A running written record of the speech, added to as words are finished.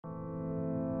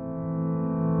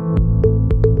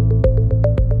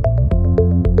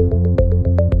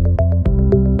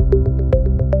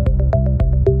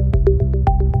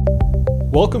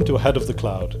Welcome to Ahead of the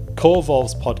Cloud,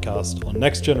 CoEvolve's podcast on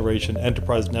next-generation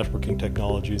enterprise networking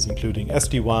technologies including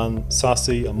SD-WAN,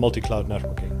 SASE, and multi-cloud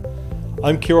networking.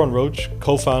 I'm Kieran Roach,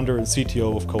 co-founder and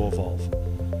CTO of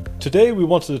CoEvolve. Today we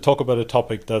wanted to talk about a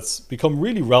topic that's become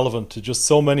really relevant to just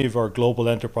so many of our global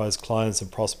enterprise clients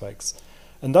and prospects,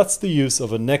 and that's the use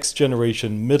of a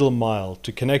next-generation middle mile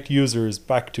to connect users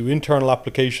back to internal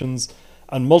applications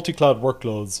and multi-cloud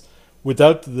workloads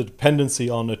without the dependency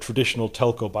on a traditional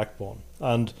telco backbone.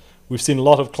 And we've seen a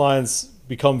lot of clients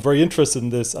become very interested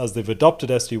in this as they've adopted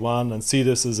SD-WAN and see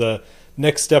this as a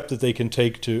next step that they can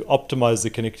take to optimize the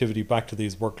connectivity back to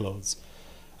these workloads.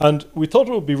 And we thought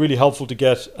it would be really helpful to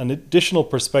get an additional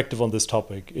perspective on this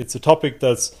topic. It's a topic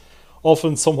that's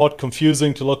often somewhat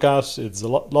confusing to look at. It's a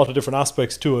lot of different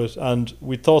aspects to it. And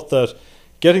we thought that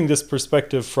getting this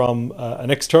perspective from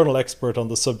an external expert on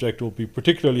the subject will be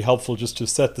particularly helpful just to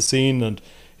set the scene and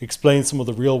explain some of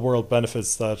the real world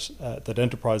benefits that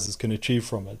enterprises can achieve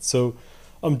from it. So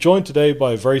I'm joined today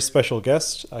by a very special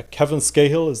guest. Kevin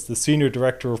Scahill is the Senior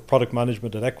Director of Product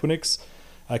Management at Equinix.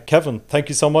 Kevin, thank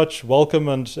you so much. Welcome,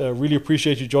 and really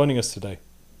appreciate you joining us today.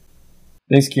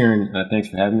 Thanks, Kieran. Thanks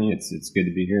for having me. It's good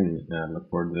to be here, and look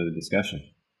forward to the discussion.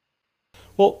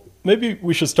 Well, maybe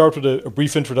we should start with a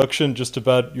brief introduction just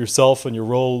about yourself and your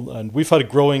role. And we've had a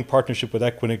growing partnership with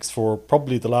Equinix for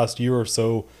probably the last year or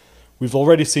so. We've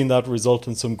already seen that result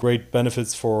in some great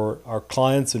benefits for our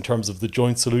clients in terms of the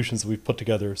joint solutions that we've put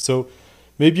together. So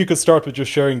maybe you could start with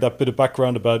just sharing that bit of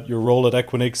background about your role at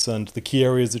Equinix and the key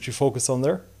areas that you focus on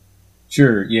there.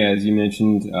 Sure. Yeah, as you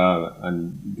mentioned,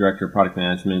 I'm Director of Product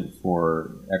Management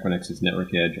for Equinix's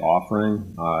Network Edge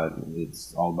offering.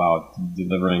 It's all about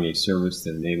delivering a service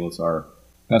that enables our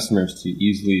customers to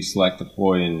easily select,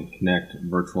 deploy, and connect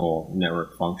virtual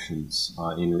network functions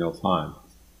in real time.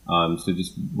 So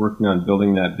just working on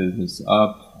building that business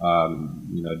up,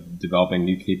 developing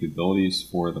new capabilities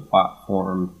for the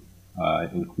platform,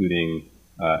 including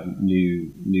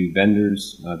new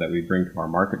vendors that we bring to our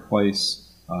marketplace.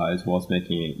 As well as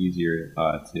making it easier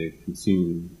to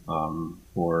consume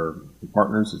for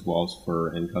partners as well as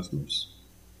for end customers.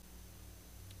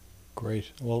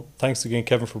 Great. Well, thanks again,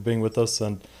 Kevin, for being with us.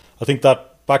 And I think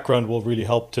that background will really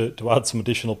help to add some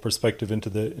additional perspective into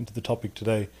the topic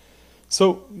today.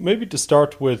 So maybe to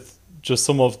start with just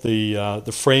some of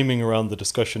the framing around the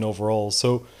discussion overall.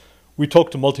 So we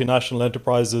talk to multinational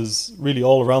enterprises really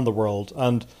all around the world,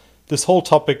 and this whole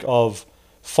topic of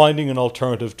finding an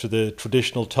alternative to the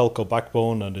traditional telco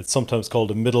backbone, and it's sometimes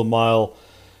called a middle mile,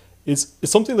 is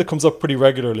something that comes up pretty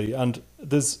regularly. And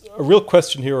there's a real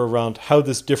question here around how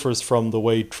this differs from the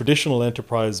way traditional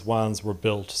enterprise WANs were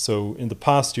built. So in the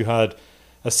past, you had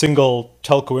a single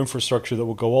telco infrastructure that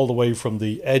would go all the way from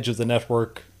the edge of the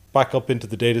network back up into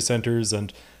the data centers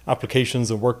and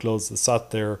applications and workloads that sat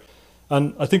there.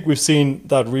 And I think we've seen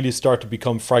that really start to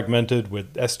become fragmented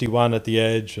with SD-WAN at the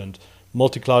edge and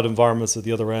multi-cloud environments at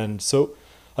the other end. So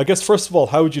I guess, first of all,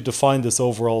 how would you define this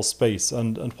overall space,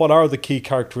 and what are the key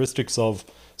characteristics of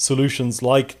solutions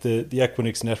like the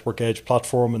Equinix Network Edge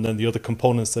platform and then the other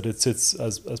components that it sits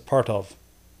as part of?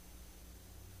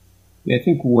 Yeah, I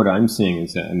think what I'm seeing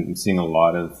is that I'm seeing a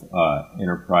lot of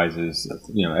enterprises,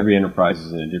 every enterprise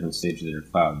is in a different stage of their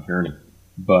cloud journey,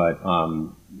 but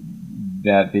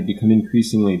that they become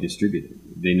increasingly distributed.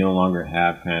 They no longer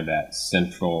have kind of that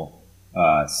central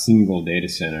single data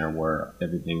center where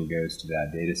everything goes to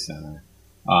that data center.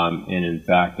 And in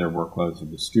fact, their workloads are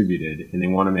distributed, and they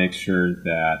want to make sure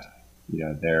that,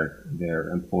 their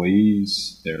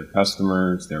employees, their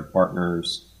customers, their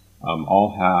partners,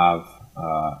 all have,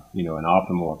 an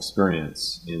optimal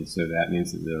experience. And so that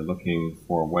means that they're looking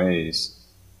for ways,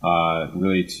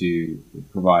 really to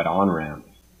provide on-ramp,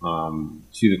 to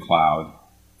the cloud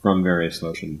from various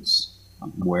solutions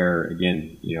where,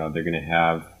 again, they're going to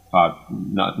have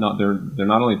they're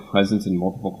not only present in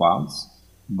multiple clouds,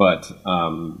 but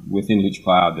within each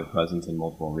cloud they're present in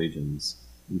multiple regions,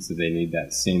 and so they need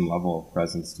that same level of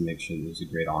presence to make sure there's a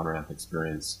great on-ramp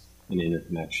experience and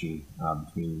interconnection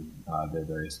between their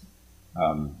various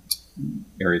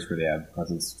areas where they have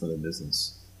presence for their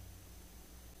business.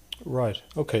 Right.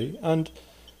 Okay. And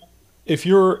if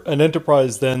you're an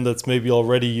enterprise then that's maybe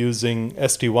already using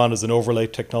SD-WAN as an overlay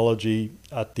technology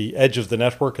at the edge of the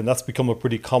network, and that's become a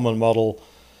pretty common model,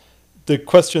 the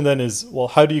question then is, well,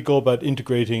 how do you go about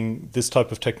integrating this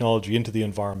type of technology into the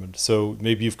environment? So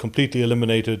maybe you've completely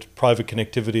eliminated private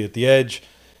connectivity at the edge,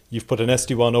 you've put an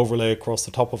SD-WAN overlay across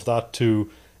the top of that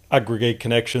to aggregate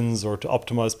connections or to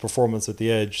optimize performance at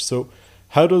the edge. So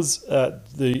how does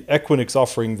the Equinix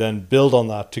offering then build on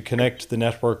that to connect the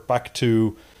network back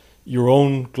to your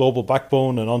own global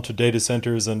backbone and onto data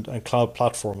centers and cloud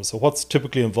platforms. So what's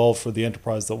typically involved for the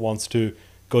enterprise that wants to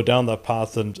go down that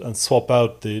path and swap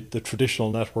out the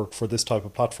traditional network for this type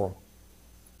of platform?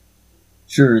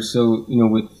 Sure. So,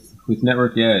 with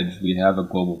Network Edge, we have a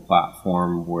global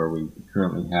platform where we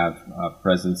currently have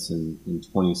presence in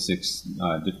 26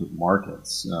 different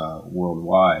markets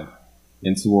worldwide.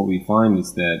 And so what we find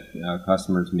is that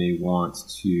customers may want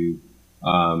to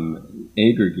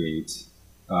aggregate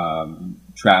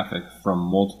traffic from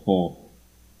multiple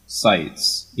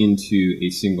sites into a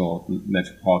single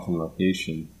metropolitan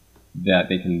location that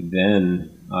they can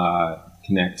then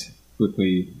connect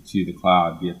quickly to the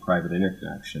cloud via private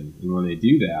interconnection. And when they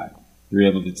do that, they're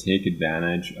able to take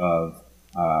advantage of,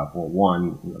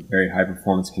 very high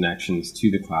performance connections to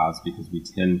the clouds, because we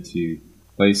tend to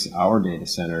place our data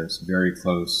centers very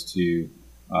close to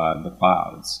the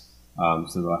clouds.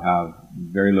 So they'll have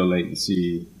very low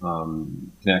latency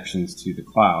connections to the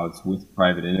clouds with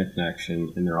private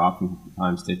interconnection, and they're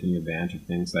oftentimes taking advantage of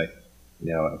things like,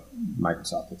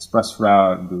 Microsoft Express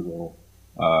Route, Google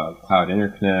Cloud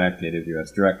Interconnect,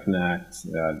 AWS Direct Connect,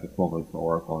 the equivalent for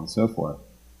Oracle, and so forth.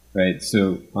 Right,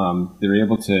 so they're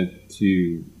able to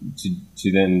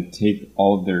then take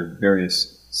all of their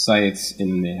various sites,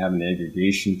 and they have an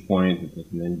aggregation point that they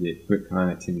can then get quick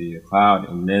connectivity to the cloud.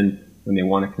 And then when they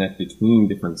want to connect between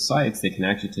different sites, they can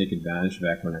actually take advantage of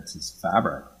Equinix's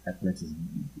fabric. Equinix has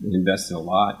invested a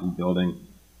lot in building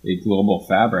a global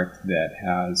fabric that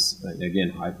has, again,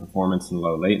 high performance and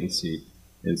low latency.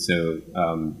 And so,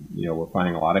 we're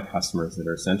finding a lot of customers that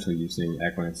are essentially using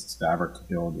Equinix's fabric to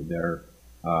build their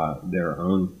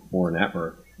own core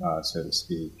network, so to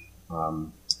speak.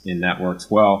 And that works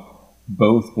well,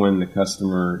 both when the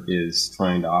customer is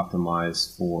trying to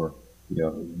optimize for,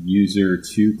 user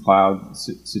to cloud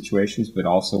situations, but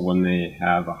also when they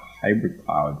have a hybrid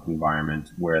cloud environment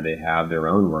where they have their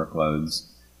own workloads.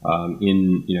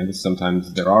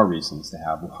 Sometimes there are reasons to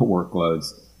have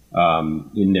workloads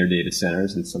in their data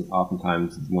centers, and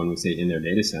oftentimes when we say in their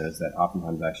data centers, that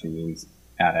oftentimes actually means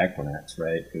at Equinix,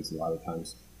 right? Because a lot of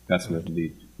times customers will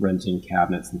be renting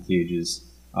cabinets and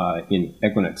cages in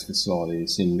Equinix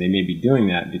facilities, and they may be doing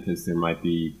that because there might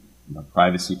be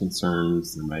privacy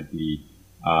concerns, there might be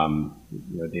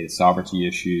data sovereignty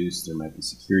issues, there might be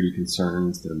security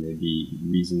concerns, there may be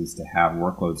reasons to have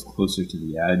workloads closer to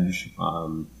the edge.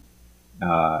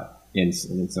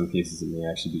 In some cases, it may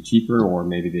actually be cheaper, or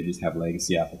maybe they just have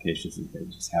legacy applications that they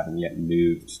just haven't yet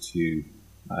moved to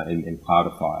and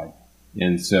cloudified.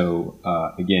 And so,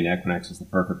 again, Equinix is the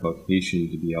perfect location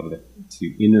to be able to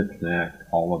interconnect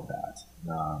all of that,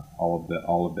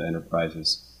 all of the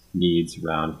enterprise's needs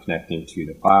around connecting to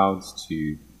the clouds,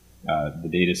 to the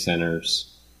data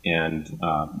centers, and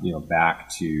back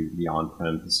to the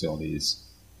on-prem facilities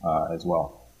as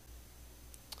well.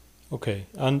 Okay,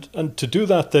 and to do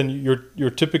that, then you're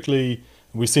typically,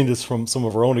 we've seen this from some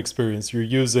of our own experience, you're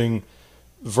using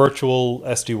virtual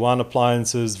SD-WAN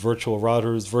appliances, virtual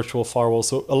routers, virtual firewalls.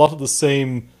 So a lot of the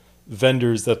same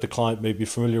vendors that the client may be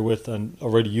familiar with and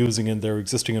already using in their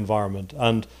existing environment.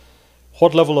 And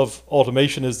what level of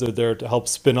automation is there to help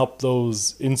spin up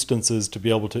those instances to be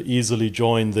able to easily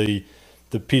join the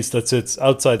piece that sits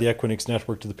outside the Equinix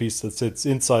network to the piece that sits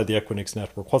inside the Equinix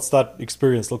network? What's that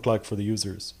experience look like for the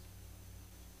users?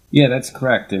 Yeah, that's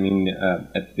correct. I mean,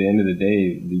 at the end of the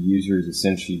day, the user is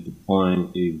essentially deploying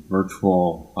a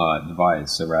virtual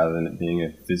device. So rather than it being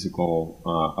a physical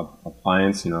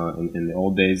appliance, in the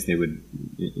old days, they would,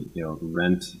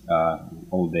 rent,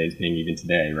 old days being even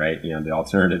today, right? The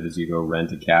alternative is you go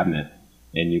rent a cabinet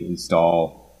and you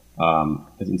install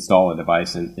a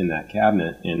device in that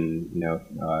cabinet, and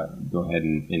go ahead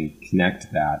and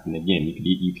connect that. And again,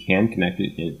 you can connect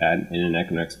it in an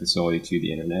Equinix facility to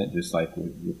the internet, just like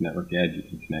with Network Edge, you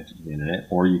can connect it to the internet,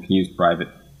 or you can use private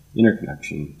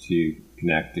interconnection to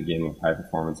connect, again, with high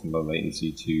performance and low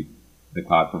latency to the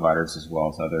cloud providers as well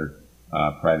as other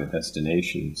private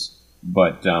destinations.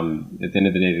 But at the end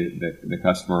of the day, the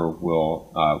customer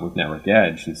will, with Network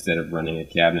Edge, instead of running a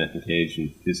cabinet and cage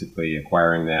and physically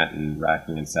acquiring that and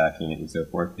racking and stacking it and so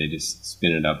forth, they just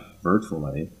spin it up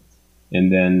virtually,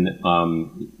 and then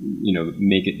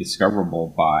make it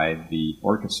discoverable by the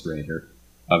orchestrator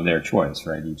of their choice,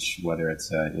 right? Whether it's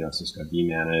Cisco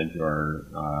vManage or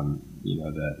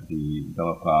the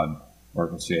VeloCloud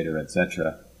orchestrator,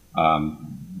 etc.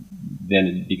 Then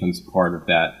it becomes part of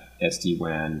that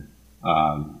SD-WAN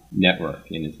network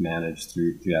and is managed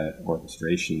through that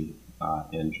orchestration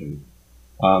engine.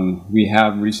 We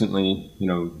have recently,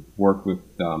 worked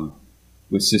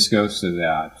with Cisco so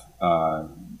that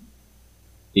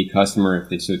a customer, if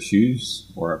they so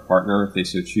choose, or a partner, if they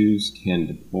so choose, can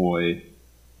deploy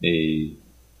a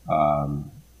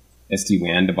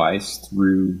SD-WAN device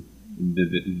through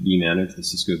the vManage, the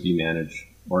Cisco vManage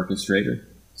orchestrator,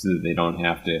 so that they don't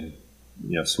have to,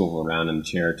 swivel around in the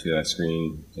chair to a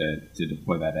screen to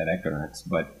deploy that at Equinix.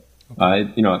 But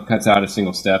it cuts out a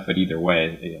single step. But either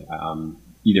way,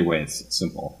 it's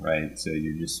simple, right? So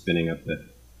you're just spinning up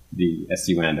the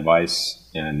SD-WAN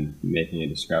device and making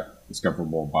it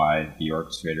discoverable by the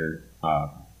orchestrator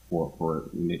for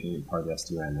making it part of the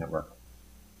SD-WAN network.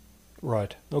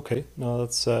 Right. Okay. No,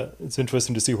 that's it's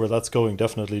interesting to see where that's going.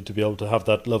 Definitely, to be able to have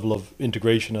that level of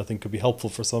integration, I think could be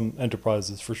helpful for some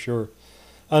enterprises for sure.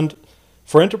 And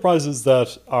for enterprises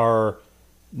that are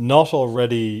not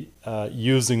already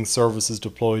using services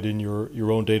deployed in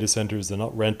your own data centers, they're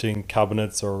not renting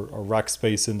cabinets or rack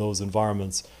space in those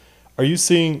environments. Are you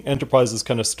seeing enterprises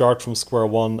kind of start from square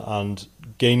one and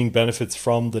gaining benefits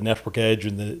from the network edge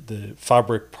and the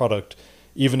fabric product,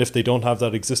 even if they don't have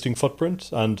that existing footprint?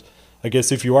 And I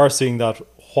guess if you are seeing that,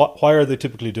 why are they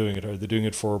typically doing it? Are they doing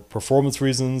it for performance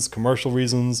reasons, commercial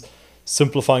reasons,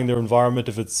 simplifying their environment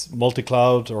if it's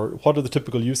multi-cloud, or what are the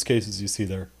typical use cases you see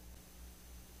there?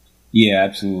 Yeah,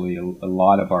 absolutely. A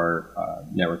lot of our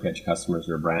network edge customers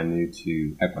are brand new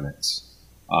to Equinix.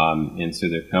 And so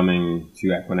they're coming to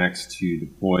Equinix to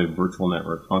deploy virtual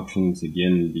network functions,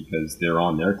 again, because they're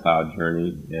on their cloud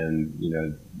journey. And,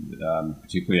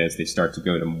 particularly as they start to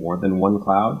go to more than one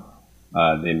cloud,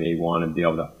 they may want to be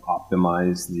able to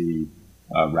optimize the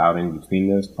routing between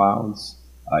those clouds.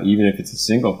 Even if it's a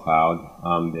single cloud,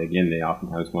 again, they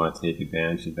oftentimes want to take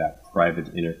advantage of that private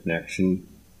interconnection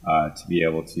to be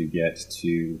able to get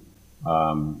to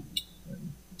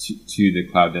the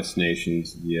cloud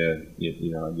destinations via,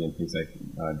 again, things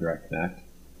like Direct Connect.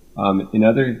 In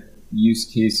other use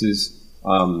cases,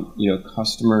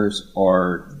 customers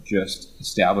are just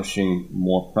establishing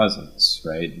more presence,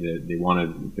 right? They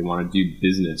want to do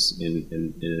business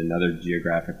in another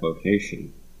geographic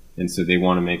location. And so they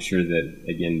want to make sure that,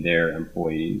 again, their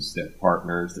employees, their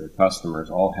partners, their customers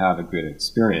all have a good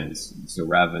experience. So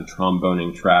rather than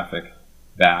tromboning traffic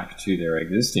back to their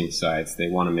existing sites, they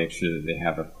want to make sure that they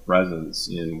have a presence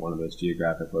in one of those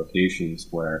geographic locations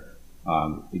where,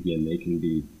 again, they can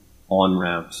be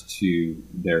on-ramped to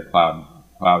their cloud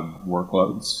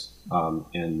workloads.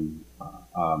 And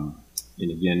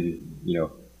again,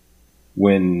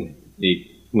 when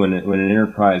an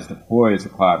enterprise deploys a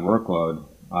cloud workload,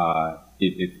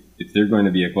 if they're going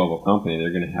to be a global company,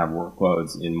 they're going to have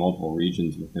workloads in multiple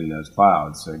regions within those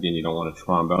clouds. So again, you don't want to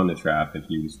trombone the traffic.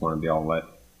 You just want to be able to let,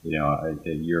 a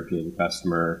European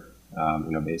customer,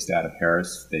 based out of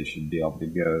Paris, they should be able to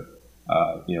go,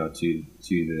 to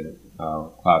the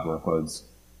cloud workloads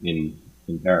in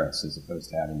Paris, as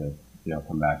opposed to having to,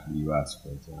 come back to the US, for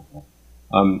example.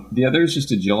 The other is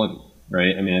just agility.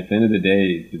 Right. I mean, at the end of the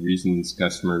day, the reasons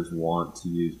customers want to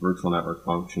use virtual network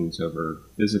functions over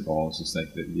physical is just like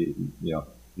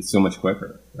it's so much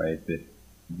quicker, right?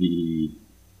 The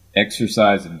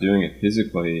exercise of doing it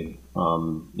physically,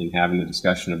 and having the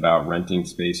discussion about renting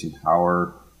space and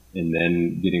power, and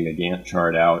then getting the Gantt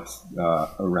chart out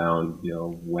around,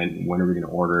 when are we going to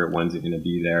order it? When's it going to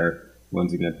be there?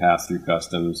 When's it going to pass through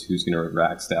customs? Who's going to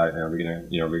rack stack? Are we going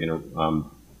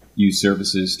to, use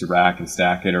services to rack and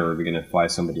stack it, or are we going to fly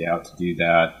somebody out to do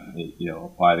that?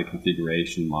 Apply the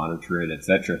configuration, monitor it,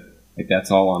 etc. Like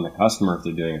that's all on the customer if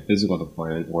they're doing a physical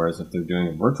deployment. Whereas if they're doing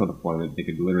a virtual deployment, they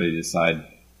could literally decide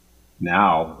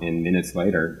now and minutes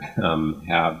later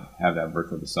have that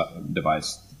virtual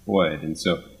device deployed. And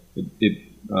so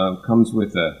it comes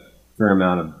with a fair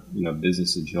amount of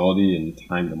business agility and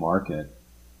time to market.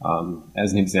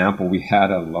 As an example, we had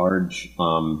a large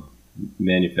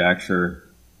manufacturer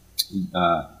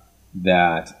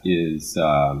that is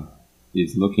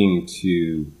looking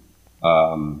to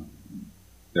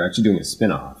they're actually doing a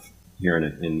spin-off here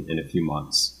in a few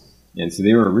months, and so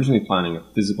they were originally planning a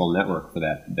physical network for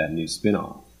that new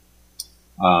spin-off,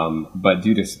 but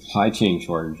due to supply chain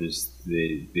shortages,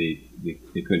 they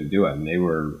couldn't do it, and they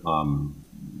were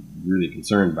really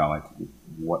concerned about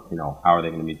how are they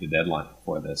going to meet the deadline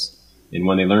for this. And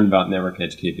when they learned about network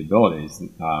edge capabilities,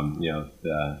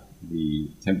 the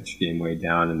temperature came way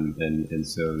down, and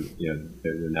so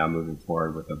they're now moving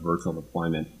forward with a virtual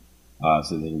deployment,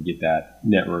 so they can get that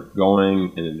network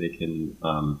going, and then they can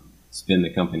spin the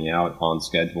company out on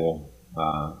schedule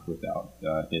without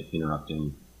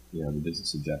interrupting the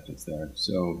business objectives there.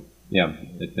 So yeah,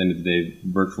 at the end of the day,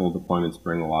 virtual deployments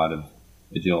bring a lot of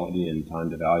agility and time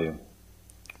to value.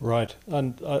 Right.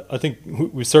 And I think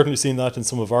we've certainly seen that in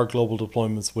some of our global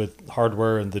deployments with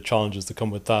hardware and the challenges that come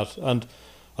with that. And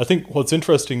I think what's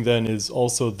interesting then is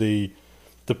also the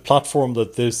platform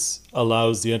that this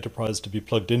allows the enterprise to be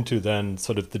plugged into. Then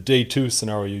sort of the day two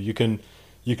scenario, you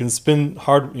can spin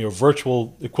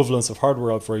virtual equivalents of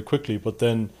hardware out very quickly, but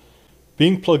then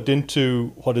being plugged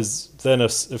into what is then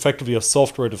effectively a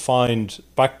software defined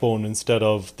backbone instead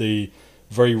of the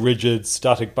very rigid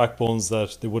static backbones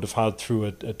that they would have had through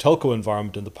a telco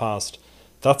environment in the past.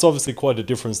 That's obviously quite a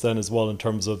difference then as well in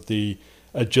terms of the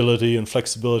agility and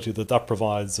flexibility that that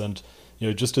provides. And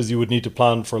just as you would need to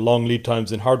plan for long lead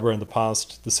times in hardware in the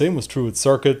past, the same was true with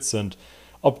circuits, and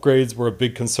upgrades were a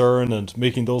big concern, and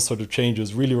making those sort of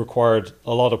changes really required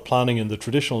a lot of planning in the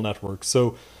traditional network.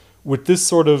 So with this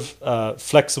sort of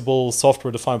flexible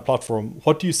software defined platform,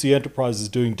 what do you see enterprises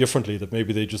doing differently that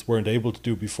maybe they just weren't able to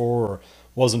do before, or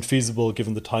wasn't feasible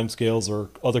given the timescales or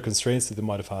other constraints that they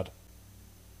might have had?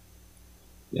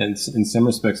 And in some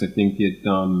respects, I think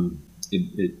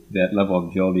that level of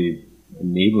agility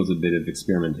enables a bit of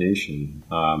experimentation,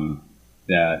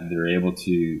 that they're able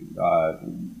to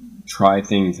try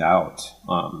things out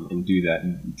and do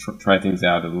that, try things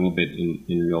out a little bit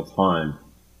in real time.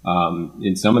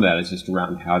 And some of that is just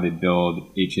around how they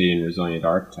build HA and resilient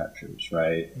architectures,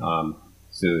 right?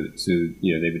 So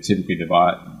they would typically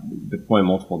deploy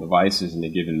multiple devices in a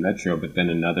given metro, but then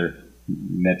another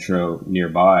metro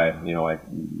nearby, like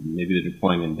maybe they're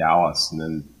deploying in Dallas,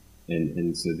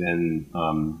 and so then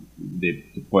they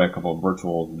deploy a couple of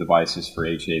virtual devices for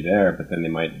HA there, but then they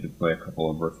might deploy a couple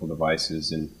of virtual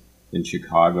devices in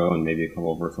Chicago and maybe a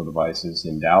couple of virtual devices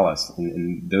in Dallas,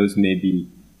 and those may be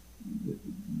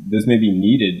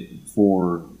needed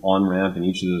for on-ramp in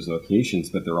each of those locations,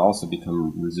 but they're also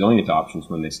become resilient options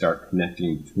when they start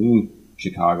connecting between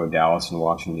Chicago, Dallas, and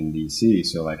Washington, D.C.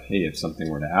 So like, hey, if something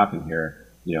were to happen here,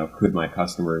 could my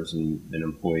customers and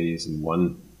employees in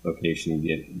one location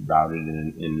get routed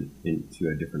into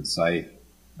a different site?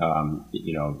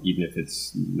 Even if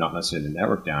it's not necessarily the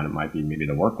network down, it might be maybe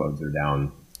the workloads are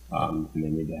down, and they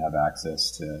need to have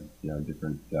access to,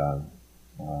 different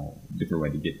way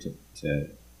to get to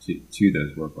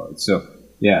those workloads. So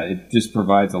yeah, it just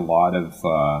provides a lot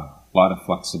of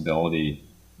flexibility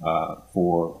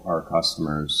for our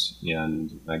customers,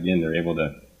 and again, they're able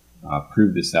to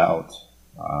prove this out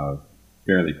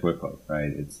fairly quickly,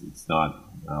 right? It's not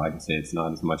like I say, it's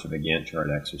not as much of a Gantt chart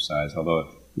exercise, although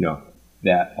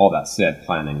that all that said,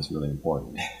 planning is really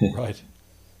important. Right.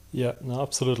 Yeah. No,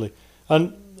 absolutely.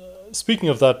 And speaking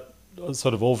of that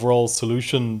sort of overall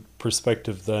solution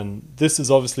perspective, then this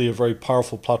is obviously a very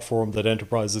powerful platform that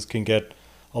enterprises can get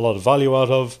a lot of value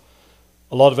out of.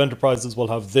 A lot of enterprises will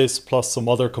have this plus some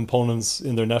other components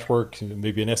in their network,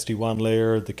 maybe an SD-WAN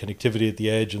layer, the connectivity at the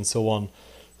edge, and so on.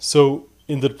 So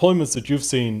in the deployments that you've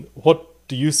seen, what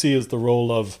do you see as the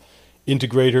role of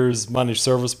integrators, managed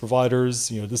service providers?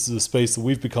 This is a space that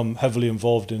we've become heavily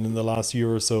involved in the last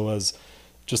year or so, as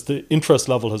just the interest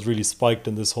level has really spiked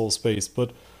in this whole space.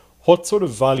 But what sort of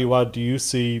value add do you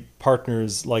see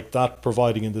partners like that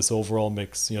providing in this overall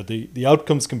mix? The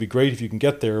outcomes can be great if you can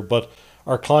get there, but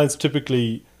are clients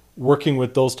typically working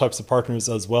with those types of partners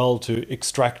as well to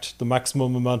extract the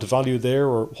maximum amount of value there,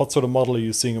 or what sort of model are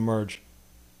you seeing emerge?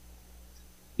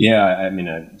 Yeah, I mean,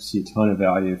 I see a ton of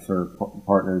value for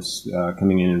partners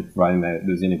coming in and providing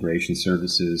those integration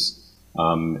services.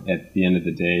 At the end of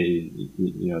the day,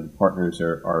 the partners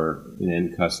are an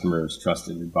end customer's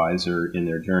trusted advisor in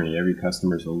their journey. Every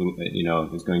customer is is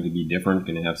going to be different,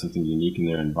 going to have something unique in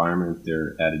their environment.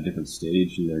 They're at a different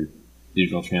stage in their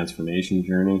digital transformation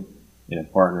journey, and a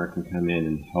partner can come in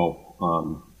and help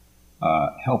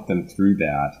them through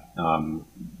that,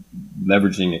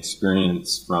 leveraging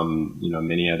experience from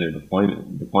many other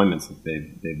deployments that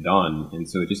they've done, and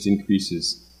so it just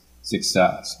increases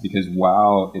success, because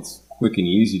while it's quick and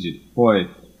easy to deploy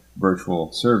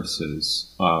virtual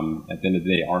services, at the end of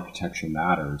the day, architecture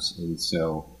matters, and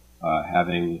so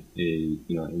having an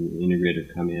integrator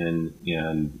come in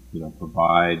and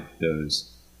provide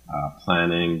those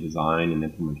planning, design, and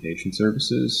implementation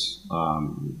services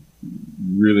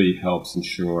really helps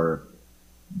ensure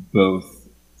both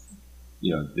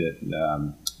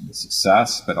the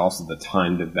success, but also the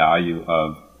time to value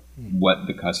of what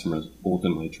the customer is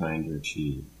ultimately trying to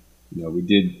achieve. We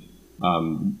did,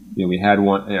 we had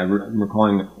one. I'm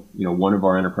recalling, one of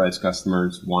our enterprise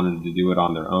customers wanted to do it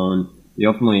on their own. They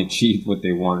ultimately achieved what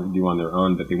they wanted to do on their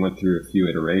own, but they went through a few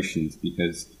iterations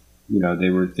because they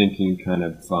were thinking kind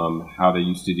of how they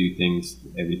used to do things,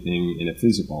 everything in a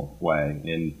physical way,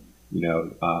 and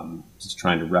just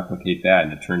trying to replicate that.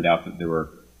 And it turned out that there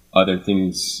were other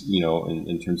things,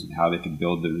 in terms of how they could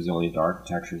build the resilient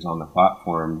architectures on the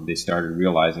platform. They started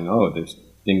realizing, there's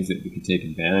things that we could take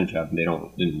advantage of, and they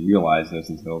didn't realize those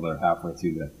until they're halfway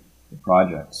through the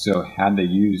project. So had they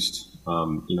used,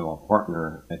 a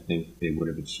partner, I think they would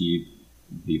have achieved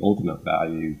the ultimate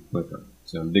value quicker.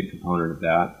 So I'm a big proponent of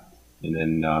that. And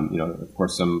then, of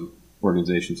course, some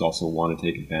organizations also want to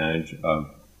take advantage of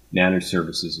managed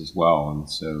services as well. And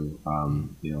so,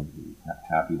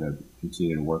 happy to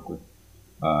continue to work with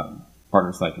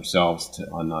partners like yourselves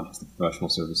on not just the professional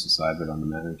services side, but on the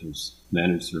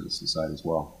managed services side as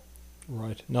well.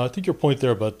 Right. Now, I think your point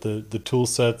there about the tool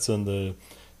sets and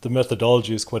the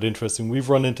methodology is quite interesting. We've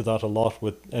run into that a lot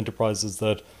with enterprises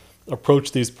that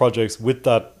approach these projects with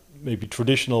that maybe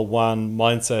traditional WAN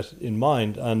mindset in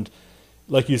mind. And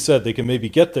like you said, they can maybe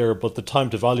get there, but the time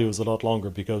to value is a lot longer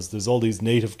because there's all these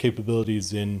native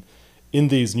capabilities in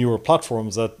these newer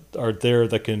platforms that are there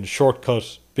that can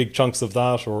shortcut big chunks of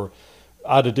that or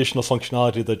add additional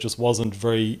functionality that just wasn't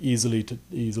very easily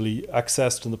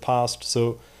accessed in the past.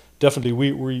 So definitely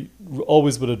we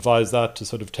always would advise that, to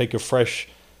sort of take a fresh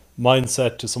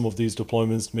mindset to some of these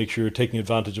deployments, to make sure you're taking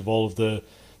advantage of all of the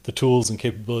tools and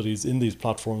capabilities in these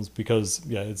platforms, because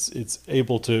it's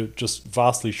able to just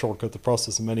vastly shortcut the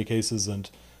process in many cases and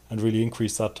really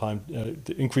increase that time,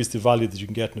 increase the value that you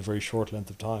can get in a very short length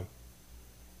of time.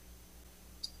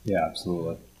 Yeah,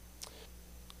 absolutely.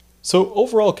 So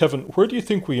overall, Kevin, where do you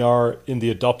think we are in the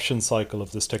adoption cycle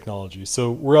of this technology?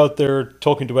 So we're out there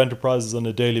talking to enterprises on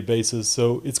a daily basis.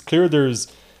 So it's clear there's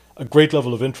a great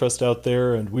level of interest out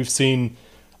there, and we've seen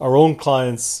our own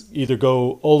clients either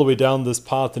go all the way down this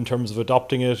path in terms of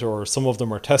adopting it, or some of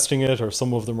them are testing it, or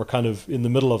some of them are kind of in the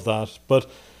middle of that. But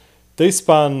they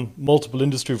span multiple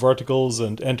industry verticals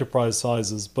and enterprise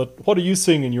sizes. But what are you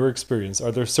seeing in your experience?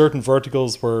 Are there certain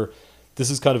verticals where this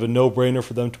is kind of a no-brainer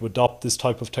for them to adopt this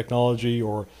type of technology,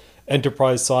 or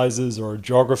enterprise sizes or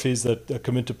geographies that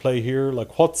come into play here?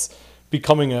 Like, what's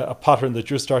becoming a pattern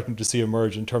that you're starting to see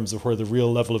emerge in terms of where the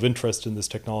real level of interest in this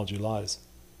technology lies?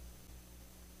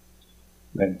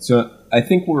 Right. So I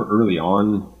think we're early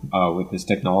on with this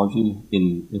technology.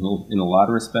 In a lot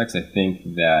of respects, I think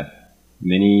that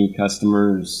many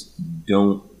customers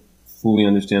don't fully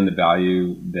understand the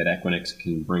value that Equinix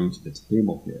can bring to the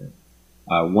table here.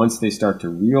 Once they start to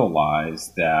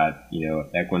realize that,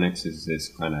 Equinix is this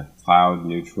kind of cloud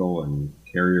neutral and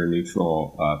carrier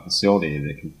neutral facility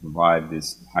that can provide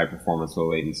this high performance, low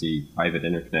latency private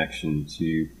interconnection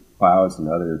to clouds and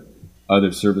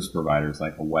other service providers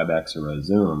like a WebEx or a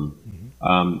Zoom,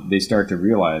 they start to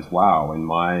realize, wow, in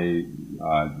my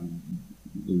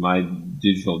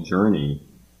digital journey,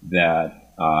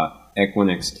 that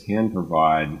Equinix can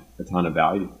provide a ton of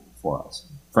value for us.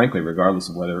 Frankly, regardless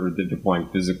of whether they're deploying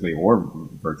physically or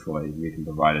virtually, we can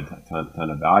provide a ton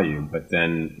of value. But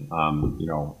then,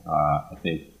 I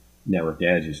think Network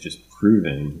Edge is just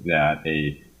proving that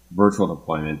a virtual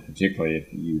deployment, particularly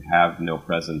if you have no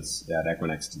presence at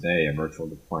Equinix today, a virtual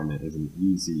deployment is an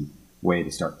easy way to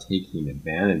start taking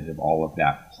advantage of all of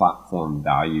that platform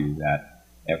value that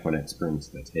Equinix brings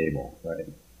to the table, right?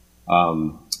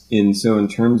 And so in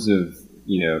terms of,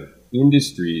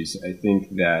 industries, I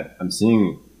think that I'm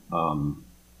seeing,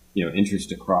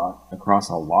 interest across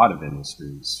a lot of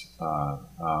industries.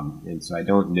 And so I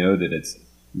don't know that it's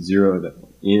zeroed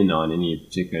in on any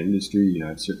particular industry.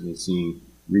 I've certainly seen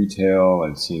retail,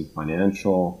 I've seen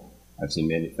financial, I've seen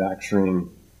manufacturing,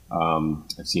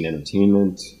 I've seen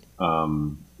entertainment. I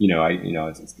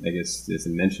guess as I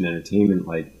mentioned, entertainment,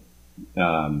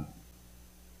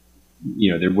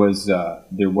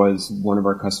 there was one of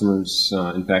our customers.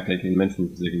 In fact, I can mention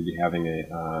because they're going to be having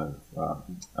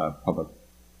a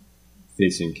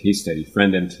public-facing case study.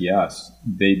 Friend MTS.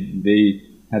 They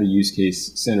had a use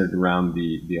case centered around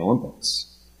the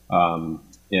Olympics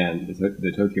and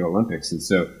the Tokyo Olympics, and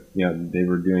so they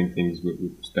were doing things with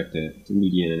respect to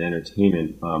media and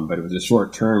entertainment, but it was a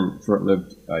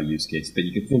short-lived use case. But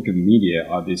you could think of media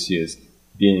obviously as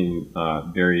being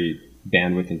very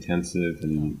bandwidth intensive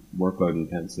and workload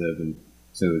intensive, and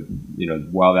so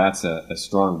while that's a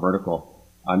strong vertical,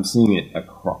 I'm seeing it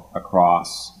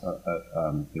across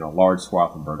a large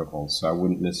swath of verticals. So I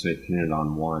wouldn't necessarily pin it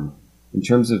on one. In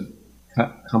terms of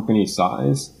company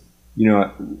size,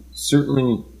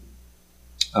 certainly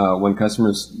when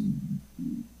customers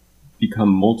become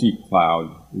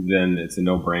multi-cloud, then it's a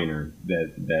no-brainer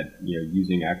that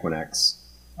using Equinix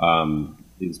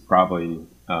is probably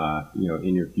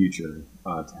in your future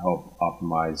to help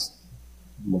optimize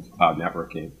multi-cloud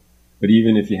networking. But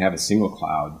even if you have a single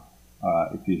cloud,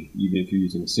 even if you're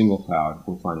using a single cloud,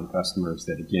 we're finding customers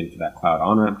that, again, for that cloud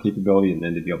on-ramp capability, and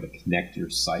then to be able to connect your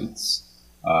sites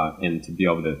and to be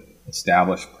able to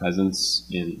establish presence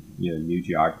in new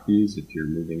geographies if you're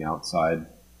moving outside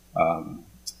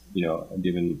a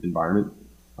given environment,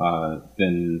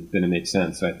 then it makes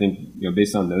sense. So I think,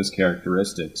 based on those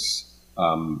characteristics,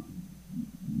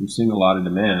 we're seeing a lot of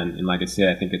demand. And like I say,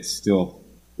 I think it's still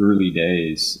early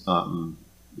days,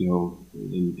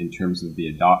 in terms of the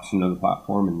adoption of the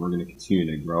platform, and we're going to continue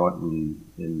to grow it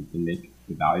and make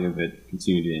the value of it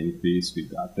continue to increase.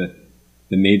 We've got the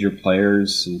major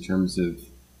players in terms of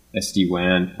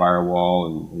SD-WAN, firewall,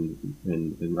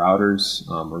 and routers.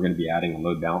 We're going to be adding a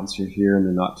load balancer here in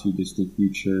the not too distant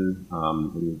future.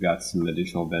 And we've got some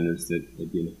additional vendors that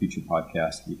maybe in a future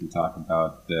podcast we can talk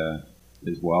about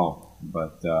as well.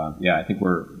 But I think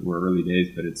we're early days,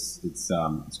 but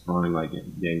it's growing like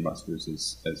gangbusters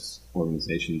as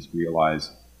organizations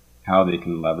realize how they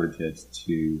can leverage it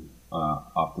to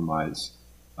optimize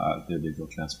their digital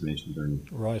transformation journey.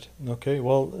 Right. Okay.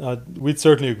 Well, we'd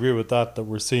certainly agree with that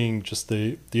we're seeing just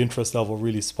the interest level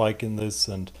really spike in this,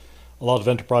 and a lot of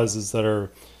enterprises that are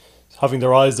having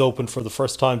their eyes open for the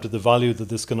first time to the value that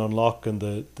this can unlock and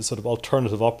the sort of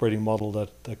alternative operating model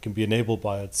that can be enabled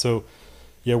by it. So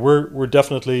yeah, we're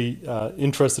definitely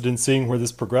interested in seeing where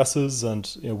this progresses, and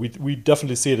we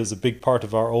definitely see it as a big part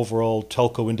of our overall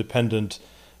telco independent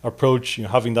approach.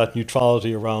 Having that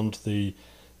neutrality around the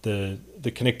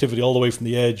connectivity all the way from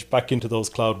the edge back into those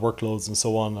cloud workloads and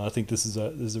so on. And I think this is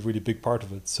a really big part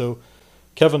of it. So,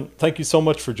 Kevin, thank you so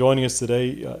much for joining us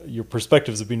today. Your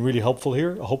perspectives have been really helpful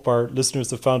here. I hope our listeners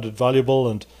have found it valuable.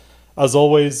 And as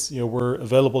always, we're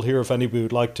available here if anybody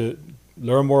would like to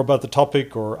learn more about the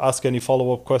topic or ask any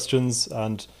follow-up questions.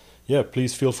 And yeah,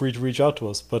 please feel free to reach out to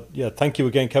us. But yeah, thank you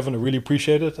again, Kevin. I really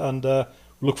appreciate it, and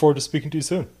look forward to speaking to you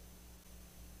soon.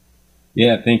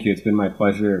 Yeah, thank you. It's been my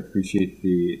pleasure. I appreciate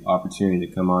the opportunity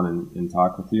to come on and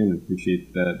talk with you, and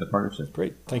appreciate the partnership.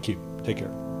 Great. Thank you. Take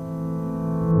care.